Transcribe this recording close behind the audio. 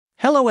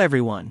Hello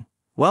everyone,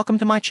 welcome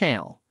to my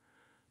channel.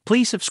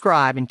 Please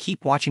subscribe and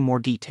keep watching more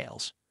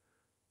details.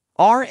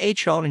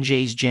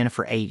 RHONJ's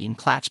Jennifer Aydin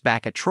claps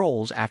back at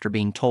trolls after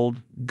being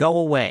told, "Go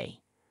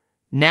away."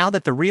 Now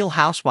that the Real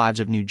Housewives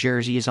of New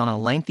Jersey is on a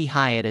lengthy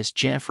hiatus,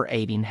 Jennifer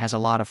Aydin has a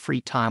lot of free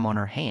time on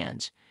her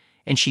hands,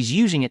 and she's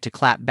using it to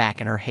clap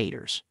back at her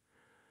haters.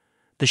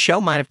 The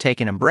show might have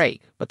taken a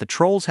break, but the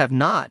trolls have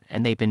not,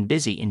 and they've been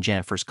busy in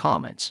Jennifer's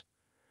comments.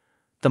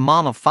 The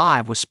mom of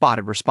five was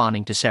spotted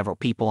responding to several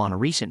people on a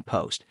recent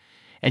post,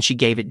 and she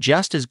gave it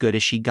just as good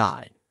as she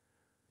got it.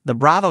 The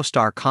Bravo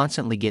star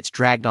constantly gets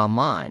dragged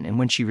online, and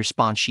when she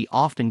responds, she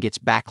often gets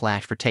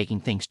backlash for taking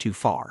things too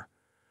far.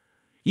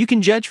 You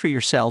can judge for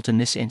yourself in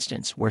this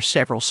instance, where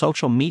several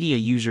social media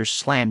users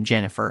slammed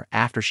Jennifer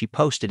after she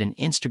posted an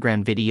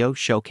Instagram video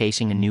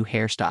showcasing a new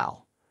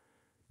hairstyle.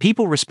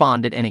 People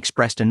responded and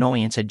expressed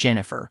annoyance at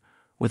Jennifer,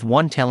 with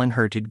one telling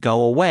her to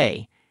go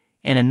away,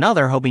 and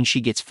another hoping she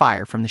gets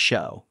fired from the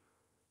show.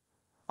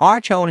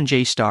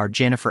 RHONJ star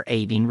Jennifer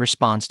Aydin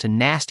responds to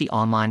nasty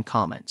online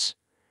comments.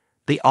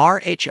 The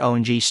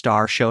RHONJ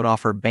star showed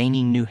off her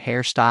banging new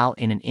hairstyle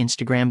in an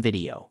Instagram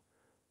video.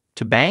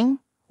 To bang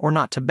or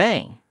not to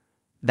bang?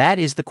 That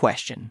is the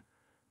question.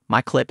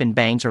 My clip and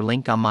bangs are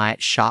linked on my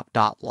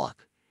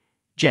shop.luck,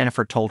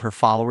 Jennifer told her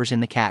followers in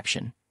the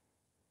caption.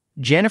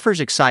 Jennifer's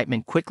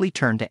excitement quickly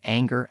turned to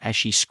anger as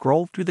she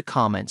scrolled through the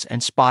comments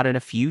and spotted a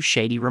few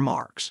shady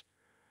remarks.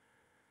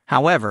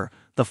 However,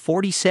 the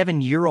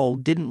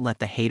 47-year-old didn't let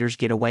the haters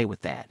get away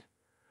with that.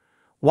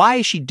 Why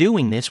is she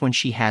doing this when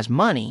she has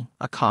money?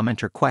 A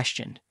commenter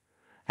questioned.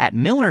 At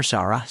Milner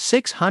Sarah,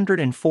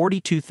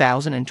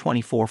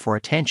 $642,024 for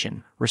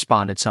attention,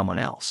 responded someone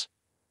else.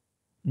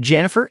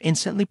 Jennifer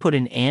instantly put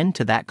an end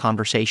to that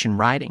conversation,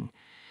 writing,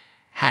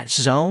 "Hat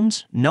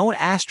zones, no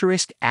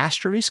asterisk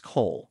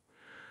hole.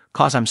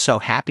 'Cause I'm so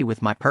happy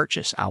with my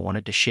purchase, I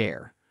wanted to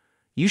share.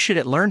 You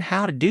should learn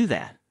how to do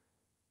that."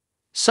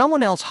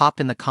 Someone else hopped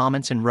in the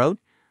comments and wrote,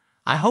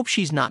 "I hope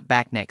she's not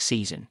back next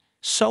season.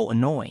 So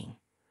annoying."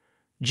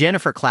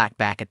 Jennifer clapped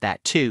back at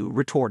that too,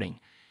 retorting,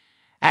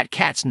 "At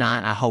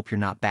Cats9, I hope you're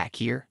not back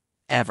here.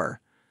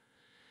 Ever.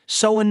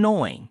 So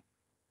annoying."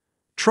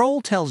 Troll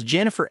tells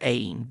Jennifer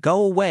Aydin,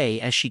 "Go away,"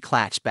 as she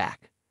claps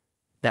back.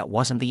 That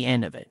wasn't the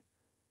end of it.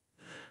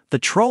 The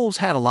trolls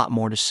had a lot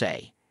more to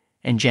say,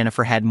 and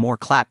Jennifer had more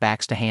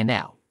clapbacks to hand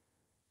out.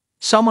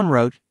 Someone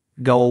wrote,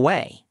 "Go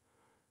away."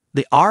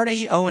 The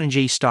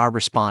RHONJ star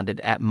responded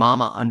at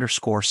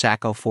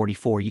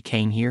Mama_Sacco44, "You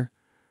came here?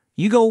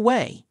 You go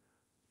away.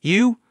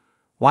 You?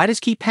 Why does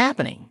keep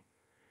happening?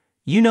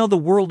 You know the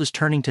world is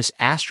turning to ***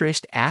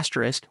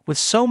 with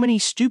so many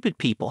stupid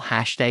people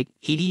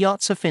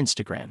 #idiots of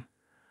Instagram."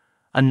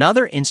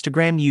 Another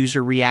Instagram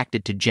user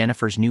reacted to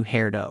Jennifer's new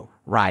hairdo,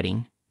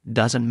 writing,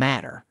 "Doesn't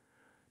matter.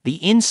 The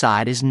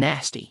inside is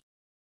nasty."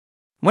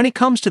 When it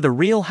comes to the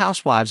Real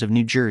Housewives of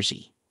New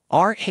Jersey,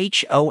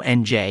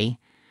 RHONJ,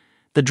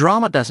 the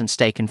drama doesn't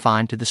stay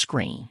confined to the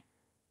screen.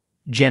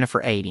 Jennifer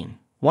Aydin,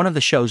 one of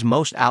the show's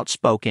most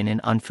outspoken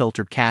and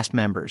unfiltered cast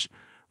members,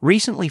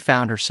 recently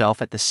found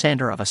herself at the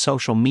center of a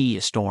social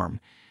media storm,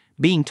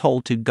 being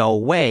told to go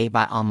away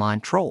by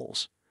online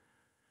trolls.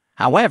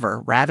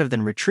 However, rather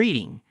than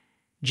retreating,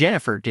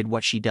 Jennifer did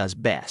what she does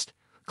best,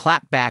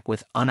 clap back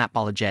with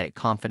unapologetic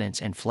confidence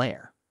and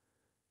flair.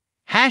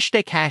 #####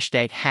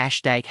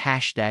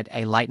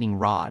 a lightning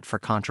rod for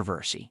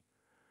controversy.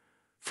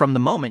 From the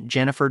moment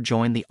Jennifer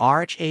joined the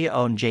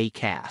RHONJ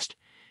cast,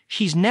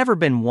 she's never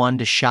been one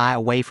to shy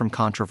away from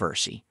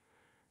controversy.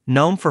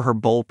 Known for her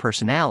bold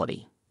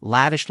personality,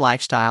 lavish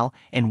lifestyle,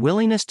 and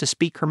willingness to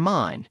speak her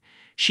mind,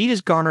 she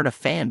has garnered a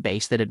fan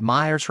base that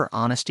admires her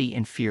honesty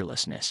and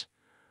fearlessness.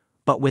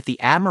 But with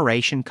the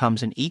admiration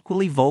comes an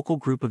equally vocal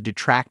group of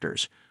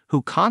detractors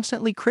who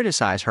constantly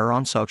criticize her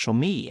on social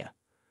media.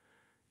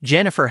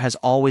 Jennifer has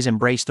always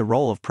embraced the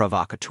role of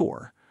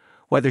provocateur,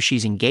 whether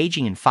she's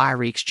engaging in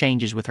fiery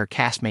exchanges with her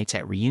castmates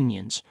at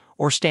reunions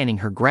or standing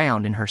her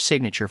ground in her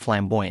signature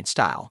flamboyant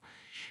style.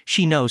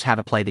 She knows how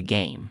to play the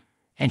game,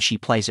 and she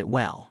plays it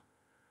well.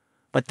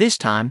 But this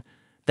time,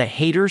 the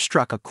haters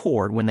struck a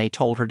chord when they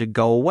told her to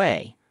go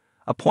away,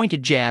 a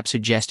pointed jab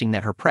suggesting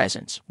that her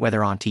presence,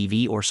 whether on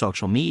TV or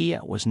social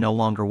media, was no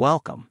longer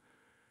welcome.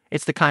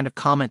 It's the kind of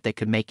comment that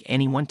could make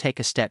anyone take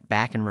a step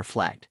back and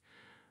reflect.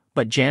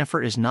 But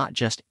Jennifer is not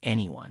just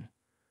anyone.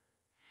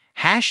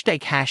 ##### the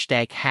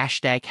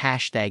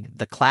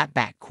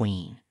clapback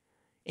queen.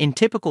 In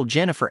typical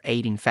Jennifer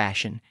Aydin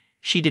fashion,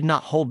 she did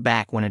not hold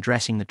back when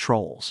addressing the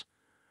trolls.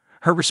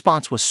 Her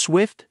response was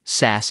swift,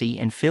 sassy,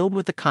 and filled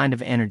with the kind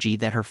of energy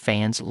that her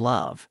fans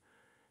love.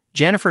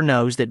 Jennifer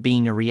knows that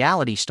being a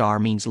reality star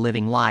means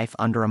living life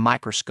under a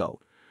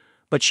microscope,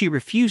 but she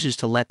refuses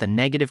to let the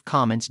negative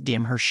comments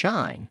dim her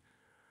shine.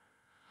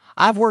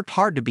 "I've worked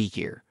hard to be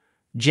here,"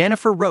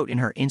 Jennifer wrote in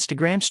her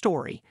Instagram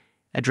story,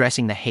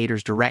 addressing the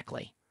haters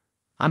directly.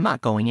 "I'm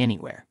not going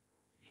anywhere.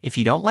 If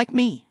you don't like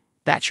me,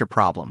 that's your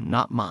problem,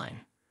 not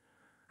mine."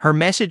 Her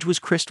message was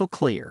crystal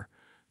clear.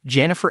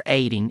 Jennifer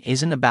Aydin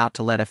isn't about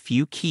to let a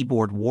few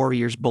keyboard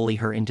warriors bully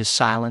her into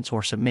silence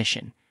or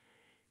submission.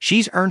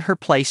 She's earned her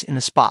place in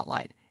the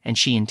spotlight, and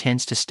she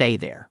intends to stay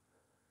there.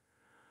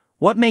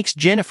 What makes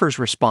Jennifer's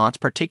response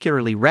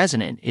particularly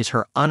resonant is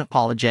her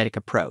unapologetic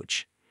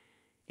approach.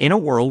 In a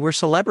world where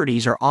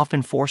celebrities are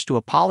often forced to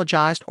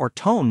apologize or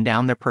tone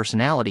down their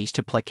personalities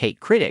to placate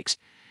critics,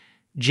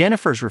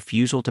 Jennifer's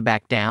refusal to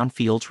back down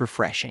feels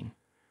refreshing.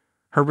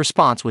 Her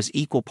response was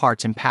equal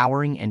parts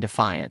empowering and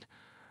defiant,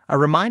 a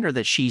reminder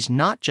that she's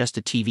not just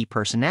a TV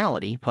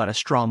personality, but a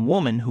strong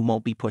woman who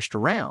won't be pushed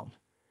around.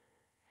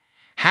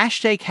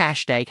 ######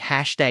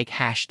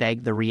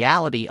 The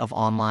reality of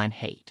online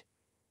hate.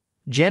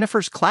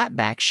 Jennifer's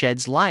clapback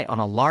sheds light on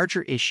a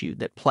larger issue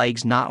that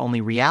plagues not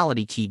only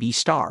reality TV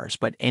stars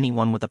but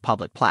anyone with a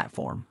public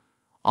platform: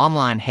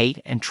 online hate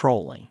and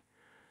trolling.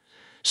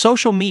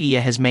 Social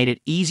media has made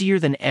it easier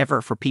than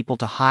ever for people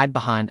to hide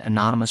behind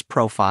anonymous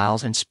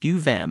profiles and spew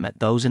venom at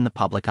those in the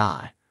public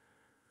eye.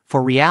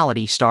 For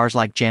reality stars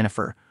like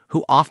Jennifer,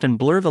 who often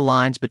blur the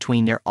lines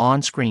between their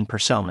on-screen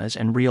personas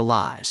and real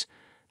lives,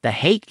 the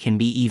hate can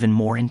be even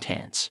more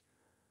intense.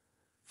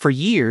 For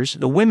years,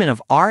 the women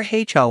of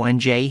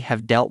RHONJ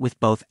have dealt with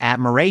both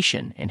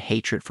admiration and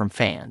hatred from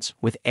fans,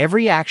 with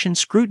every action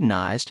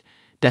scrutinized,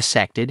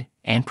 dissected,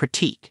 and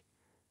critiqued.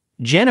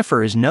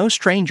 Jennifer is no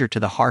stranger to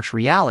the harsh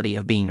reality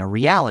of being a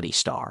reality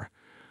star,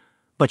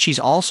 but she's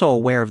also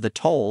aware of the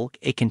toll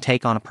it can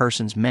take on a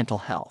person's mental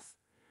health.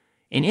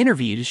 In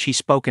interviews, she's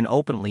spoken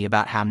openly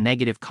about how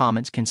negative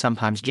comments can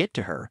sometimes get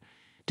to her,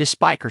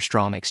 despite her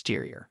strong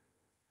exterior.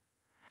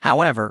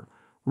 However,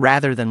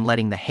 rather than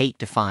letting the hate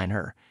define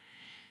her,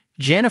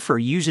 Jennifer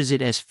uses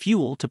it as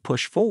fuel to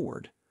push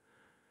forward.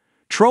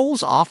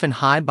 Trolls often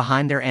hide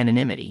behind their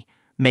anonymity,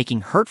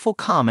 making hurtful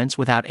comments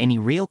without any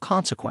real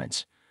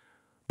consequence.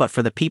 But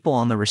for the people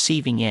on the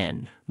receiving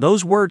end,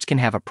 those words can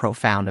have a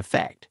profound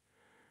effect.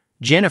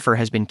 Jennifer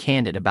has been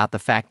candid about the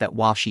fact that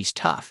while she's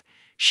tough,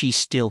 she's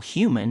still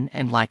human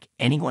and like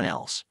anyone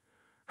else.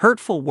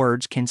 Hurtful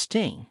words can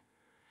sting.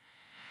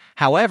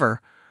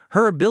 However,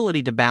 her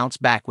ability to bounce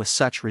back with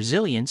such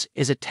resilience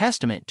is a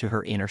testament to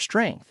her inner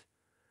strength.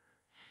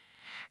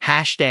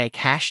 ######.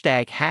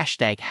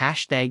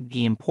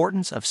 The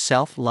importance of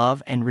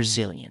self-love and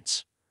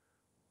resilience.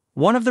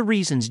 One of the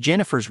reasons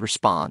Jennifer's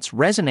response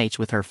resonates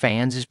with her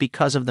fans is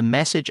because of the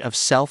message of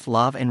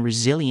self-love and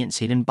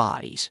resilience it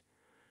embodies.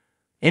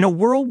 In a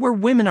world where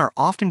women are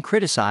often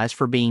criticized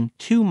for being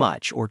too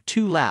much or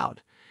too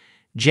loud,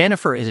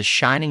 Jennifer is a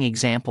shining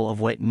example of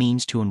what it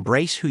means to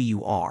embrace who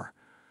you are,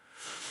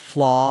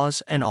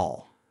 flaws and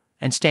all,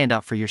 and stand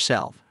up for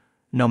yourself,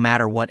 no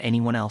matter what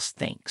anyone else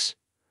thinks.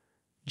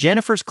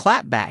 Jennifer's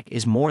clapback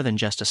is more than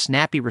just a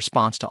snappy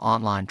response to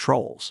online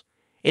trolls.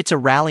 It's a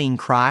rallying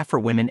cry for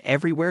women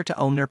everywhere to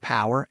own their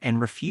power and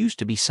refuse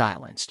to be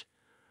silenced.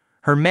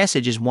 Her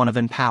message is one of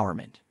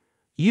empowerment.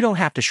 You don't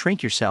have to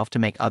shrink yourself to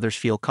make others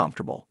feel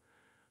comfortable.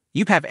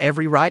 You have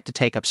every right to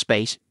take up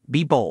space,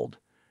 be bold,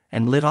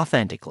 and live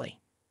authentically.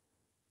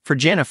 For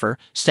Jennifer,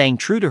 staying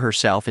true to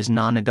herself is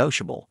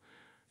non-negotiable.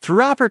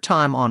 Throughout her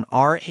time on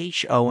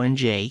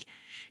RHONJ,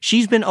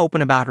 she's been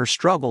open about her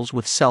struggles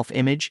with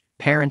self-image,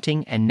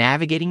 parenting, and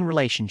navigating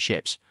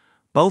relationships,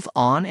 both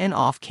on and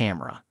off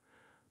camera.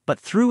 But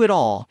through it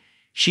all,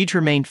 she'd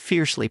remained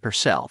fiercely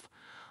herself,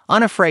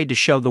 unafraid to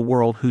show the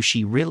world who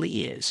she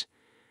really is.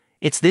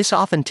 It's this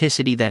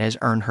authenticity that has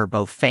earned her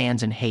both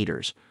fans and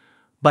haters,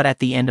 but at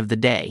the end of the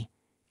day,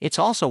 it's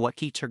also what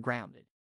keeps her grounded.